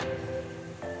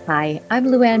Hi, I'm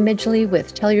Luann Midgley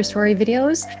with Tell Your Story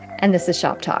Videos, and this is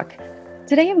Shop Talk.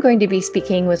 Today I'm going to be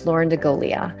speaking with Lauren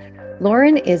DeGolia.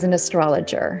 Lauren is an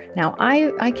astrologer. Now,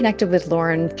 I connected with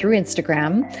Lauren through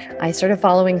Instagram. I started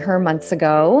following her months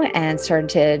ago and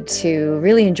started to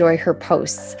really enjoy her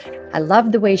posts. I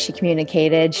loved the way she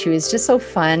communicated. She was just so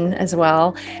fun as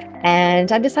well.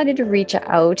 And I decided to reach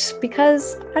out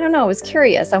because, I don't know, I was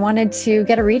curious. I wanted to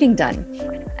get a reading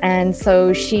done. And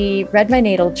so she read my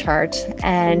natal chart,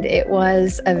 and it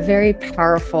was a very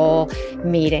powerful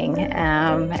meeting.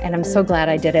 And I'm so glad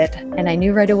I did it. And I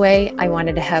knew right away I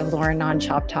wanted to have Lauren on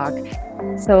Shop Talk.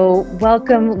 So,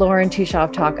 welcome, Lauren, to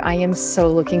Shop Talk. I am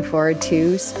so looking forward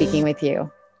to speaking with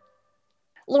you.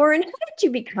 Lauren, how did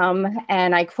you become,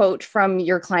 and I quote from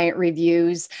your client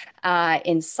reviews,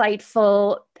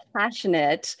 insightful,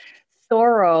 passionate,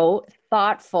 thorough,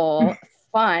 thoughtful,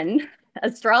 fun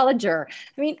astrologer?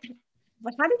 I mean,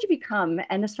 how did you become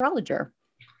an astrologer?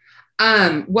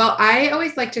 Well, I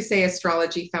always like to say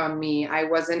astrology found me. I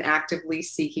wasn't actively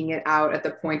seeking it out at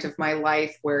the point of my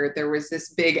life where there was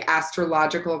this big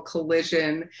astrological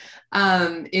collision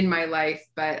in my life,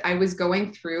 but I was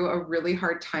going through a really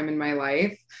hard time in my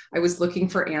life. I was looking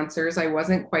for answers. I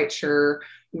wasn't quite sure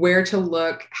where to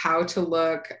look, how to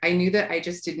look. I knew that I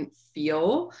just didn't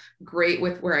feel great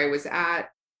with where I was at.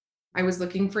 I was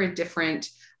looking for a different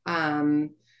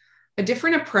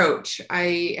approach.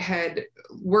 I had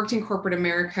worked in corporate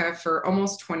America for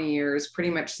almost 20 years, pretty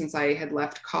much since I had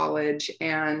left college,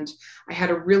 and I had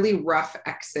a really rough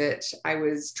exit. I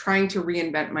was trying to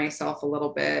reinvent myself a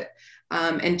little bit,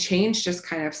 and change just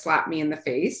kind of slapped me in the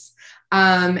face.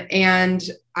 And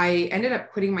I ended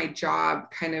up quitting my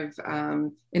job kind of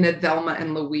in a Thelma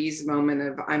and Louise moment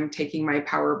of I'm taking my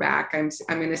power back. I'm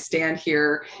going to stand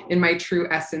here in my true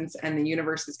essence, and the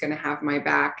universe is going to have my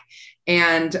back.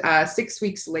 And 6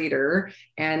 weeks later,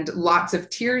 and lots of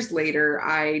tears later,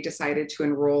 I decided to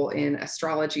enroll in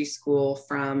astrology school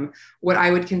from what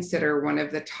I would consider one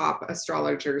of the top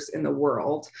astrologers in the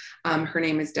world. Her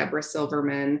name is Deborah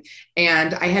Silverman.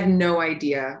 And I had no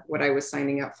idea what I was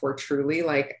signing up for, truly,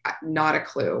 like not a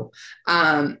clue.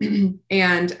 And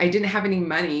I didn't have any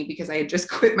money because I had just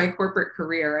quit my corporate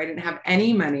career. I didn't have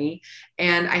any money.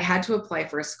 And I had to apply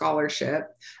for a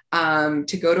scholarship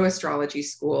to go to astrology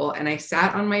school. And I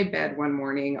sat on my bed one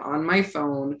morning on my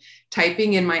phone,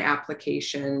 typing in my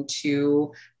application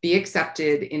to be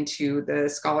accepted into the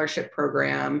scholarship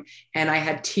program. And I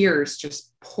had tears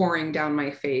just pouring down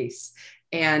my face.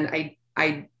 And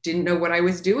I didn't know what I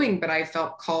was doing, but I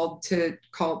felt called to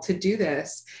do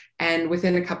this. And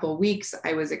within a couple of weeks,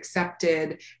 I was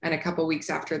accepted. And a couple of weeks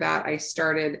after that, I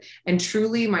started. And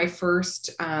truly, my first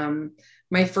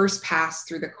pass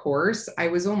through the course, I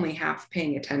was only half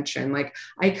paying attention. Like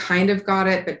I kind of got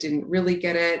it, but didn't really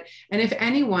get it. And if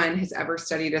anyone has ever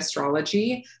studied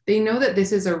astrology, they know that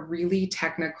this is a really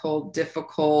technical,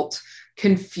 difficult,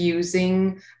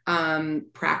 confusing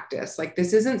practice. Like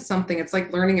this isn't something, it's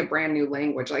like learning a brand new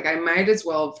language. Like I might as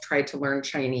well have tried to learn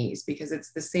Chinese because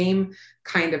it's the same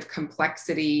kind of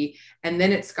complexity. And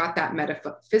then it's got that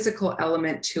metaphysical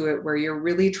element to it where you're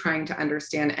really trying to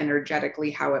understand energetically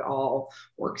how it all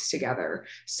works together.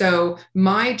 So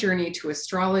my journey to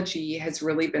astrology has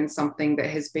really been something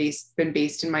that has been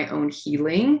based in my own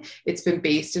healing. It's been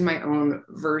based in my own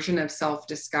version of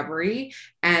self-discovery.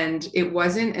 And it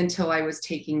wasn't until I was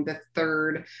taking the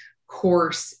third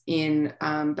course in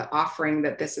the offering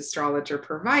that this astrologer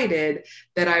provided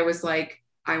that I was like,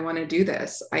 I want to do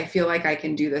this. I feel like I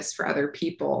can do this for other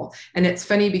people. And it's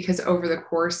funny because over the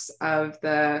course of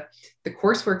the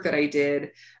coursework that I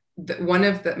did, one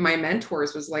of my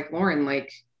mentors was like, Lauren,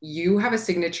 like you have a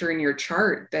signature in your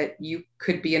chart that you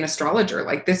could be an astrologer.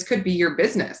 Like this could be your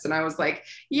business. And I was like,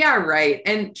 yeah, right.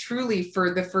 And truly for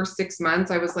the first 6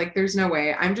 months, I was like, there's no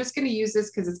way. I'm just going to use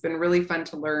this because it's been really fun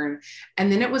to learn.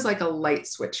 And then it was like a light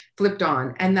switch flipped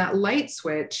on. And that light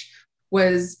switch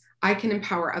was I can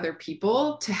empower other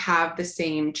people to have the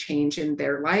same change in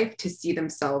their life, to see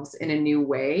themselves in a new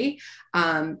way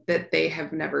that they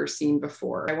have never seen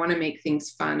before. I want to make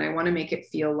things fun. I want to make it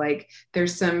feel like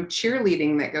there's some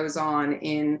cheerleading that goes on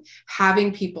in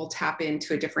having people tap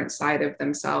into a different side of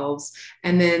themselves.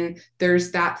 And then there's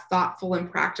that thoughtful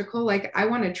and practical, like I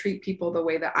want to treat people the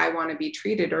way that I want to be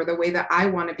treated or the way that I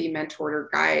want to be mentored or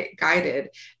guided.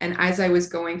 And as I was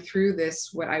going through this,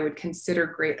 what I would consider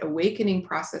great awakening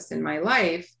process in my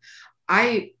life,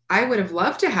 I I would have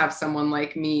loved to have someone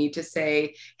like me to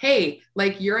say, hey,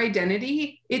 like your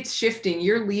identity, it's shifting.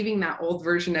 You're leaving that old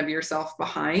version of yourself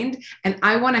behind. And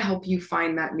I want to help you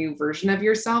find that new version of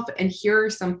yourself. And here are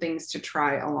some things to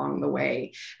try along the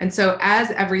way. And so as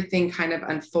everything kind of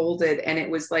unfolded, and it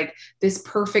was like this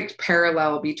perfect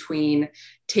parallel between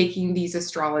taking these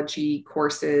astrology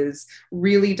courses,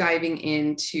 really diving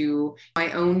into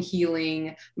my own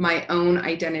healing, my own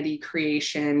identity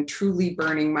creation, truly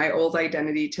burning my old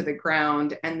identity to the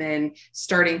ground, and then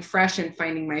starting fresh and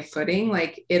finding my footing.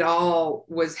 Like it all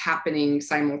was happening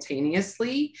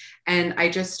simultaneously. And I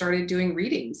just started doing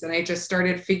readings and I just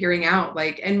started figuring out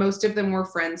like, and most of them were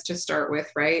friends to start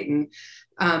with, right?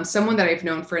 And someone that I've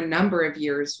known for a number of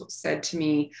years said to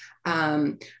me,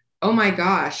 oh my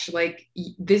gosh, like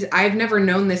this, I've never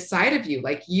known this side of you.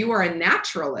 Like you are a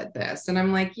natural at this. And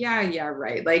I'm like, yeah,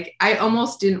 right. Like I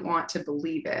almost didn't want to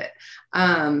believe it.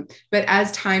 But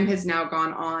as time has now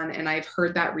gone on and I've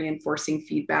heard that reinforcing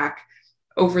feedback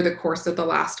over the course of the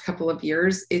last couple of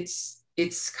years,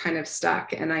 it's kind of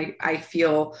stuck. And I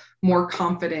feel more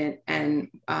confident and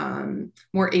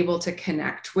more able to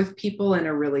connect with people in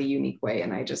a really unique way.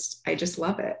 And I just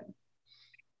love it.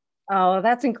 Oh,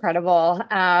 that's incredible.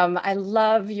 I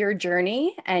love your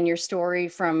journey and your story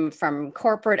from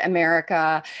corporate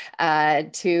America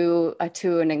to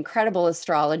an incredible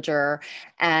astrologer.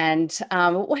 And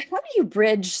how do you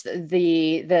bridge that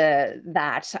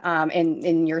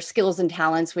in your skills and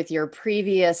talents with your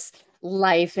previous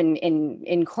life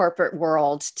in corporate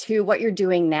world to what you're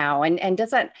doing now? And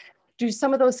do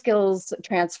some of those skills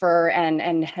transfer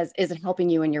and is it helping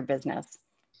you in your business?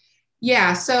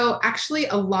 Yeah, so actually,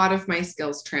 a lot of my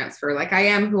skills transfer. Like, I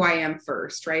am who I am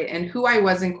first, right? And who I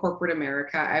was in corporate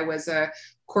America, I was a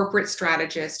corporate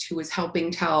strategist who was helping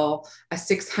tell a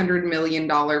 $600 million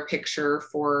picture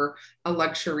for a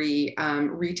luxury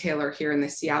retailer here in the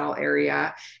Seattle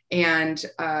area, and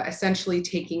essentially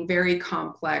taking very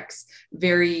complex,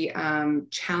 very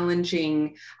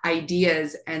challenging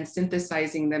ideas and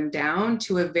synthesizing them down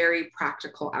to a very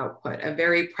practical output, a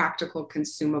very practical,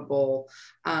 consumable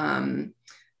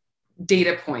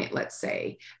data point, let's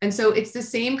say. And so it's the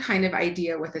same kind of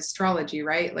idea with astrology,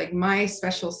 right? Like my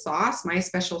special sauce, my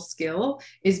special skill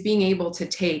is being able to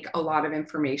take a lot of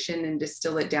information and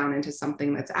distill it down into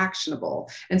something that's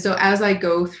actionable. And so as I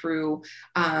go through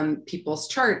people's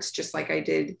charts, just like I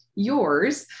did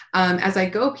yours, as I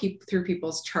go through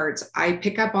people's charts, I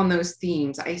pick up on those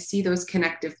themes. I see those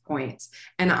connective points,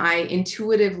 and I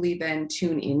intuitively then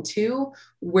tune into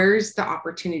where's the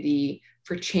opportunity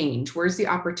for change? Where's the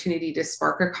opportunity to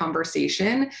spark a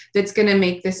conversation that's going to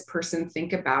make this person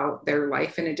think about their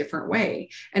life in a different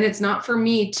way? And it's not for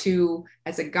me to,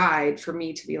 as a guide, for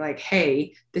me to be like,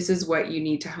 hey, this is what you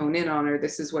need to hone in on, or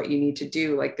this is what you need to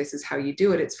do. Like, this is how you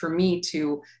do it. It's for me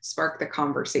to spark the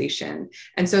conversation.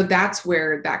 And so that's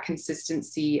where that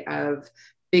consistency of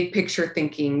big picture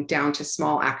thinking down to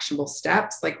small actionable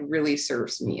steps, like really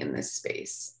serves me in this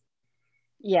space.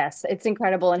 Yes, it's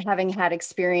incredible. And having had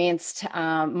experienced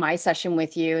my session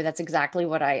with you, that's exactly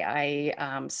what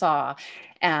I saw.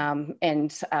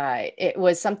 And it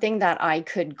was something that I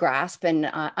could grasp and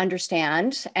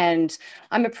understand. And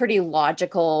I'm a pretty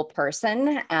logical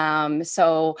person.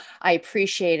 So I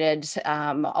appreciated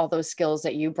all those skills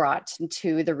that you brought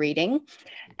to the reading.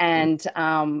 And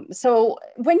so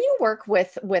when you work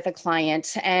with a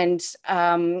client and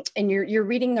you're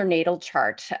reading their natal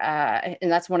chart,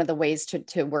 and that's one of the ways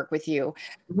to work with you.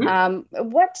 Mhm.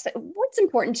 What's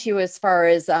important to you as far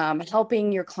as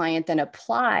helping your client then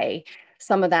apply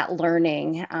some of that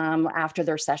learning after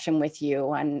their session with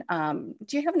you? And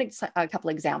do you have a couple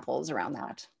examples around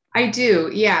that? I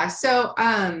do. Yeah. So,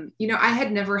 I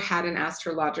had never had an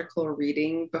astrological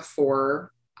reading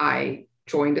before I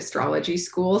joined astrology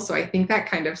school. So I think that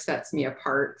kind of sets me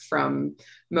apart from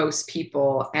most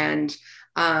people. And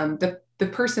the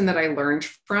person that I learned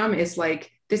from is like,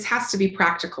 this has to be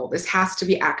practical. This has to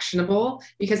be actionable,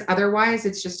 because otherwise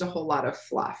it's just a whole lot of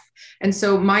fluff. And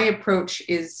so my approach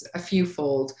is a few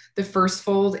fold. The first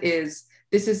fold is,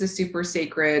 this is a super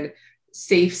sacred,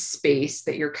 safe space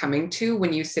that you're coming to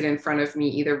when you sit in front of me,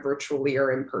 either virtually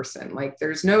or in person. Like,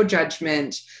 there's no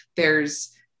judgment.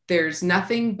 There's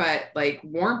nothing but like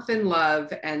warmth and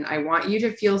love. And I want you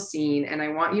to feel seen, and I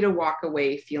want you to walk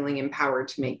away feeling empowered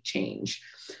to make change.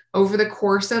 Over the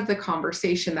course of the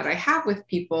conversation that I have with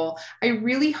people, I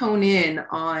really hone in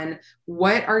on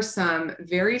what are some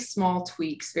very small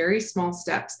tweaks, very small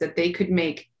steps that they could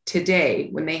make today,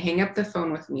 when they hang up the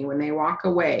phone with me, when they walk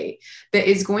away, that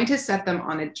is going to set them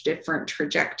on a different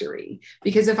trajectory.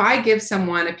 Because if I give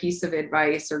someone a piece of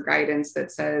advice or guidance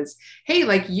that says, hey,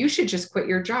 like you should just quit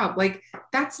your job, like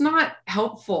that's not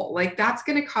helpful. Like that's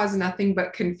going to cause nothing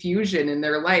but confusion in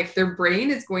their life. Their brain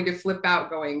is going to flip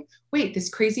out going, wait, this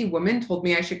crazy woman told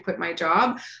me I should quit my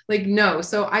job. Like, no.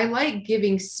 So I like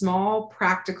giving small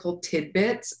practical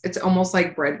tidbits. It's almost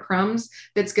like breadcrumbs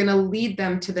that's going to lead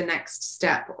them to the next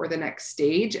step or the next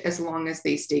stage as long as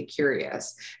they stay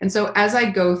curious. And so as I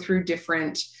go through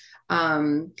different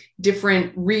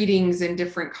readings and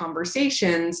different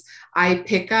conversations, I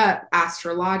pick up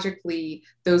astrologically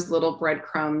those little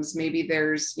breadcrumbs. Maybe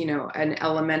there's, an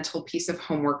elemental piece of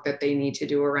homework that they need to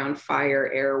do around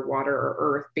fire, air, water, or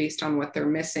earth based on what they're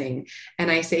missing.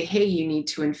 And I say, hey, you need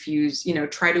to infuse,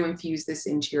 try to infuse this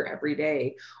into your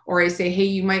everyday. Or I say, hey,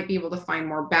 you might be able to find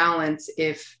more balance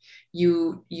if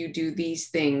you do these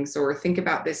things, or think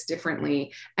about this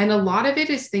differently. And a lot of it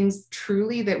is things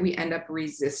truly that we end up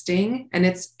resisting. And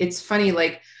it's funny,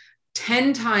 like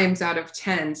 10 times out of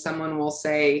 10, someone will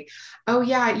say, oh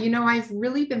yeah, I've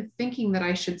really been thinking that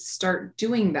I should start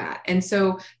doing that. And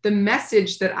so the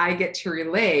message that I get to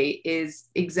relay is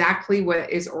exactly what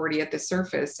is already at the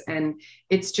surface. And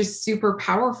it's just super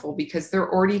powerful because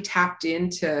they're already tapped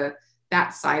into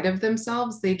that side of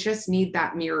themselves. They just need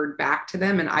that mirrored back to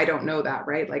them. And I don't know that,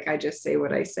 right? Like I just say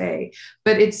what I say,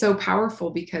 but it's so powerful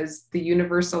because the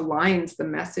universe aligns the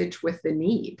message with the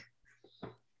need.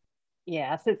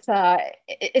 Yes,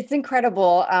 it's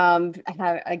incredible.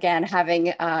 Again,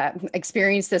 having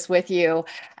experienced this with you,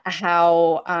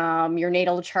 how your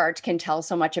natal chart can tell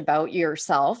so much about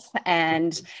yourself,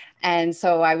 and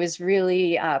so I was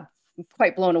really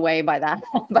quite blown away by that,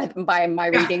 by my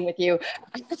reading with you.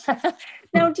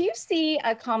 Now, do you see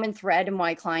a common thread in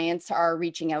why clients are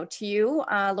reaching out to you,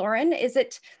 Lauren? Is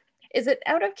it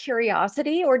out of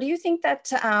curiosity, or do you think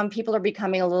that people are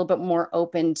becoming a little bit more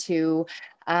open to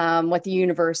what the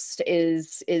universe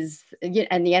is,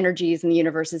 and the energies in the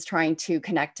universe is trying to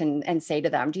connect and say to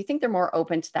them? Do you think they're more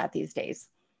open to that these days?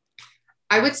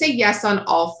 I would say yes on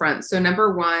all fronts. So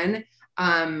number one,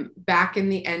 back in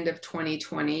the end of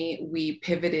 2020, we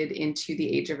pivoted into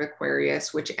the age of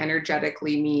Aquarius, which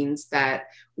energetically means that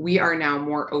we are now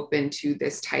more open to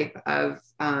this type of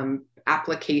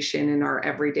application in our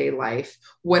everyday life,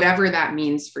 whatever that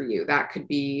means for you. That could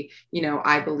be,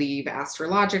 I believe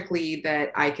astrologically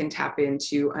that I can tap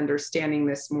into understanding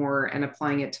this more and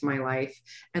applying it to my life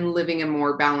and living a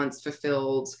more balanced,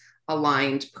 fulfilled,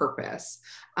 aligned purpose.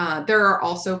 There are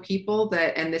also people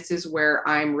that, and this is where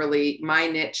my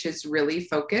niche is really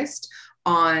focused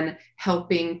on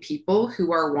helping people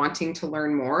who are wanting to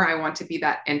learn more. I want to be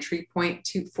that entry point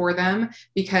for them,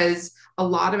 because a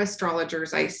lot of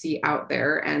astrologers I see out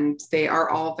there, and they are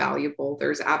all valuable.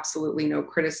 There's absolutely no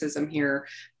criticism here,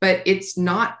 but it's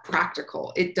not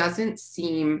practical. It doesn't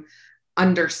seem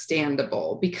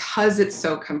understandable because it's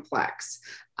so complex.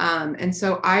 And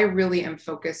so I really am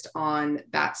focused on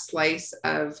that slice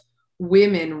of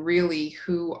women really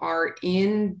who are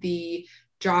in the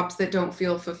jobs that don't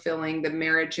feel fulfilling, the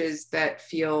marriages that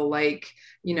feel like,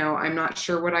 I'm not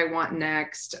sure what I want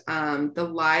next, the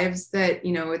lives that,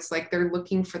 it's like they're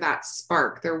looking for that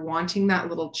spark, they're wanting that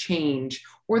little change,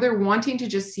 or they're wanting to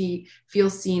just feel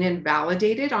seen and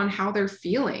validated on how they're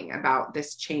feeling about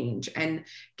this change, and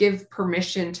give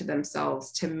permission to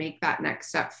themselves to make that next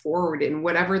step forward in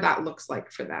whatever that looks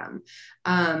like for them.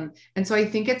 And so I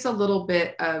think it's a little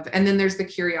bit of, and then there's the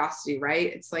curiosity,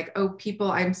 right? It's like, oh,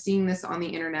 people, I'm seeing this on the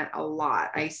internet a lot.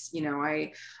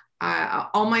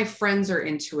 All my friends are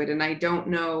into it, and I don't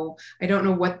know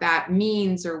what that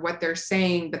means or what they're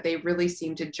saying, but they really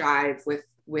seem to jive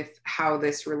with how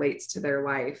this relates to their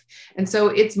life. And so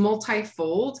it's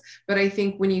multifold, but I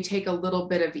think when you take a little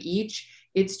bit of each,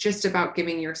 it's just about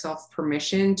giving yourself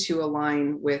permission to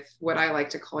align with what I like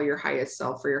to call your highest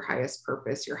self, or your highest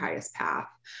purpose, your highest path.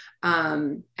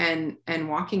 And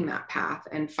walking that path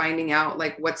and finding out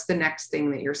like what's the next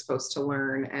thing that you're supposed to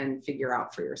learn and figure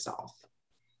out for yourself.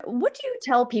 What do you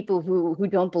tell people who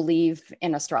don't believe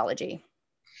in astrology?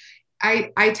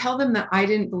 I tell them that I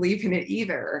didn't believe in it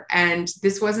either. And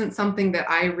this wasn't something that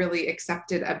I really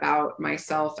accepted about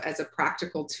myself as a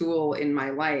practical tool in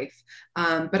my life.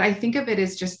 But I think of it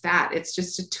as just that. It's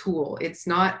just a tool. It's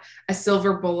not a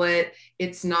silver bullet.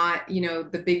 It's not,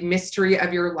 the big mystery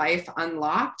of your life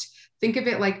unlocked. Think of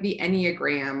it like the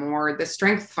Enneagram or the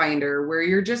Strength Finder, where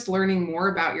you're just learning more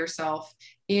about yourself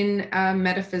in a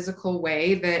metaphysical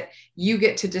way that you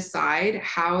get to decide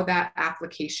how that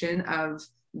application of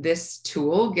this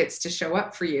tool gets to show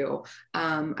up for you.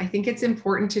 I think it's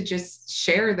important to just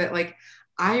share that, like,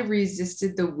 I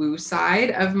resisted the woo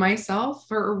side of myself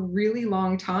for a really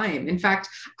long time. In fact,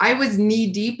 I was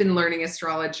knee deep in learning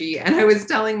astrology, and I was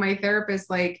telling my therapist,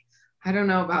 like, I don't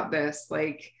know about this.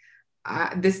 Like,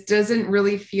 this doesn't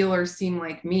really feel or seem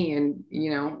like me. And,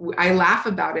 I laugh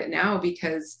about it now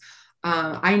because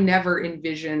I never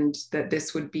envisioned that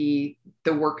this would be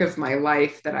the work of my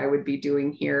life that I would be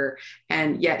doing here.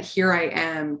 And yet here I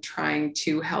am trying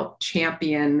to help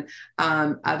champion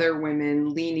other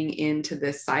women leaning into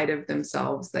this side of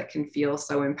themselves that can feel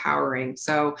so empowering.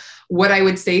 So what I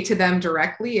would say to them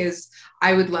directly is,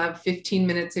 I would love 15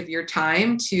 minutes of your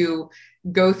time to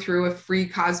go through a free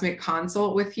cosmic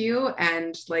consult with you,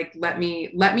 and like let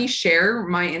me share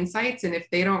my insights. And if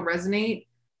they don't resonate,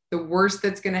 the worst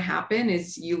that's going to happen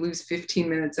is you lose 15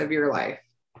 minutes of your life.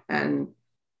 And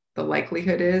the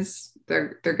likelihood is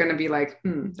they're going to be like,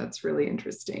 that's really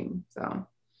interesting. So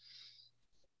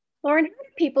Lauren, how do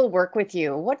people work with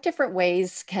you? What different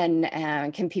ways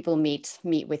can people meet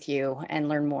with you and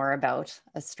learn more about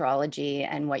astrology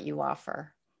and what you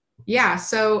offer? Yeah,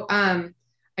 so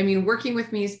working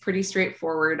with me is pretty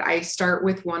straightforward. I start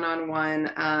with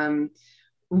one-on-one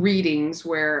readings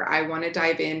where I want to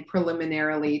dive in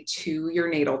preliminarily to your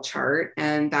natal chart.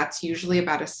 And that's usually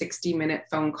about a 60-minute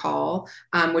phone call,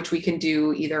 which we can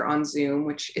do either on Zoom,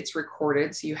 which it's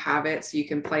recorded. So you have it, so you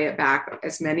can play it back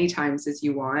as many times as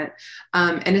you want.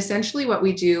 And essentially what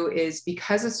we do is,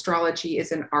 because astrology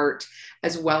is an art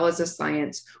as well as a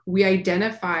science, we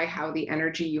identify how the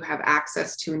energy you have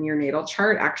access to in your natal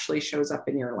chart actually shows up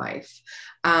in your life.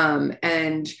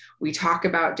 And we talk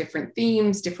about different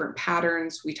themes, different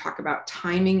patterns. We talk about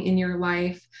timing in your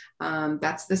life.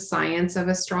 That's the science of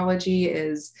astrology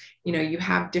is, you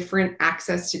have different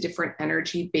access to different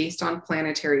energy based on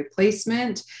planetary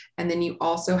placement. And then you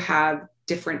also have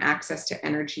different access to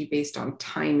energy based on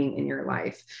timing in your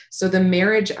life. So the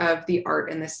marriage of the art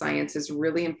and the science is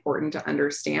really important to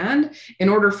understand in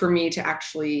order for me to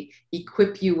actually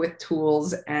equip you with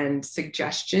tools and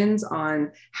suggestions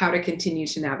on how to continue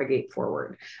to navigate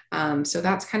forward. So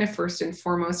that's kind of first and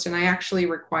foremost. And I actually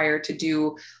require to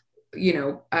do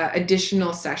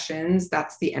additional sessions.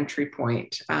 That's the entry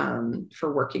point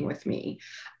for working with me.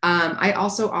 I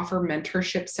also offer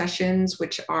mentorship sessions,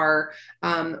 which are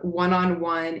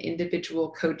one-on-one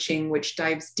individual coaching, which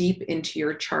dives deep into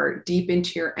your chart, deep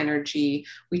into your energy.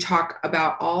 We talk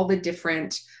about all the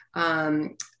different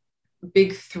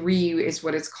big three is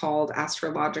what it's called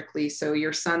astrologically. So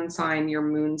your sun sign, your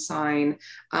moon sign,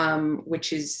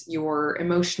 which is your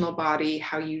emotional body,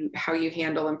 how you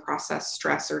handle and process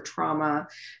stress or trauma,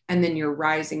 and then your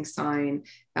rising sign,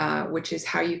 which is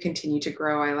how you continue to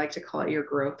grow. I like to call it your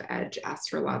growth edge,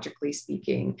 astrologically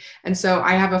speaking. And so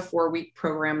I have a 4-week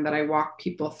program that I walk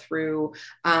people through.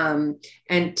 And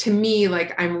to me,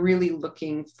 like, I'm really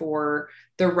looking for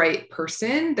the right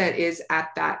person that is at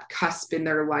that cusp in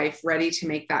their life, ready to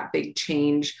make that big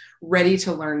change, ready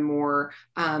to learn more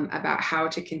about how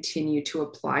to continue to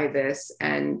apply this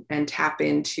and tap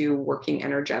into working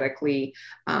energetically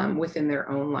within their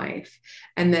own life.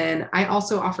 And then I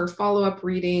also offer follow-up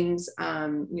readings.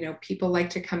 People like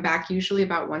to come back usually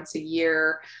about once a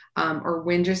year, or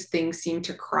when just things seem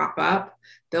to crop up.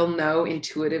 They'll know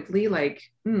intuitively, like,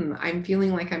 I'm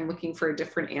feeling like I'm looking for a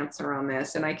different answer on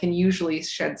this. And I can usually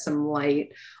shed some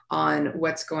light on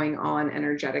what's going on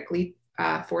energetically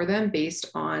for them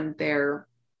based on their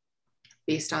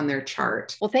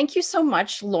chart. Well, thank you so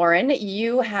much, Lauren.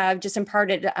 You have just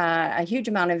imparted a huge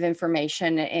amount of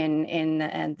information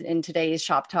in today's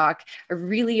Shop Talk. I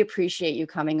really appreciate you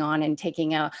coming on and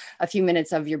taking a few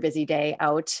minutes of your busy day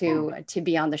out to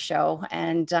be on the show.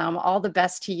 And all the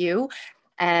best to you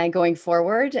and going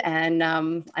forward. And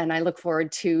I look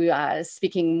forward to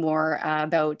speaking more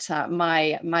about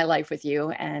my life with you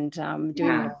and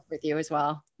doing more with you as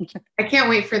well. I can't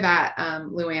wait for that,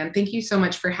 Luann. Thank you so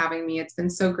much for having me. It's been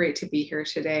so great to be here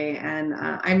today. And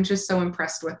I'm just so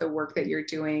impressed with the work that you're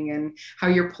doing and how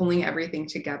you're pulling everything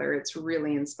together. It's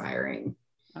really inspiring.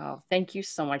 Oh, thank you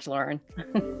so much, Lauren.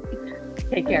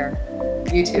 Take care.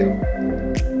 You too.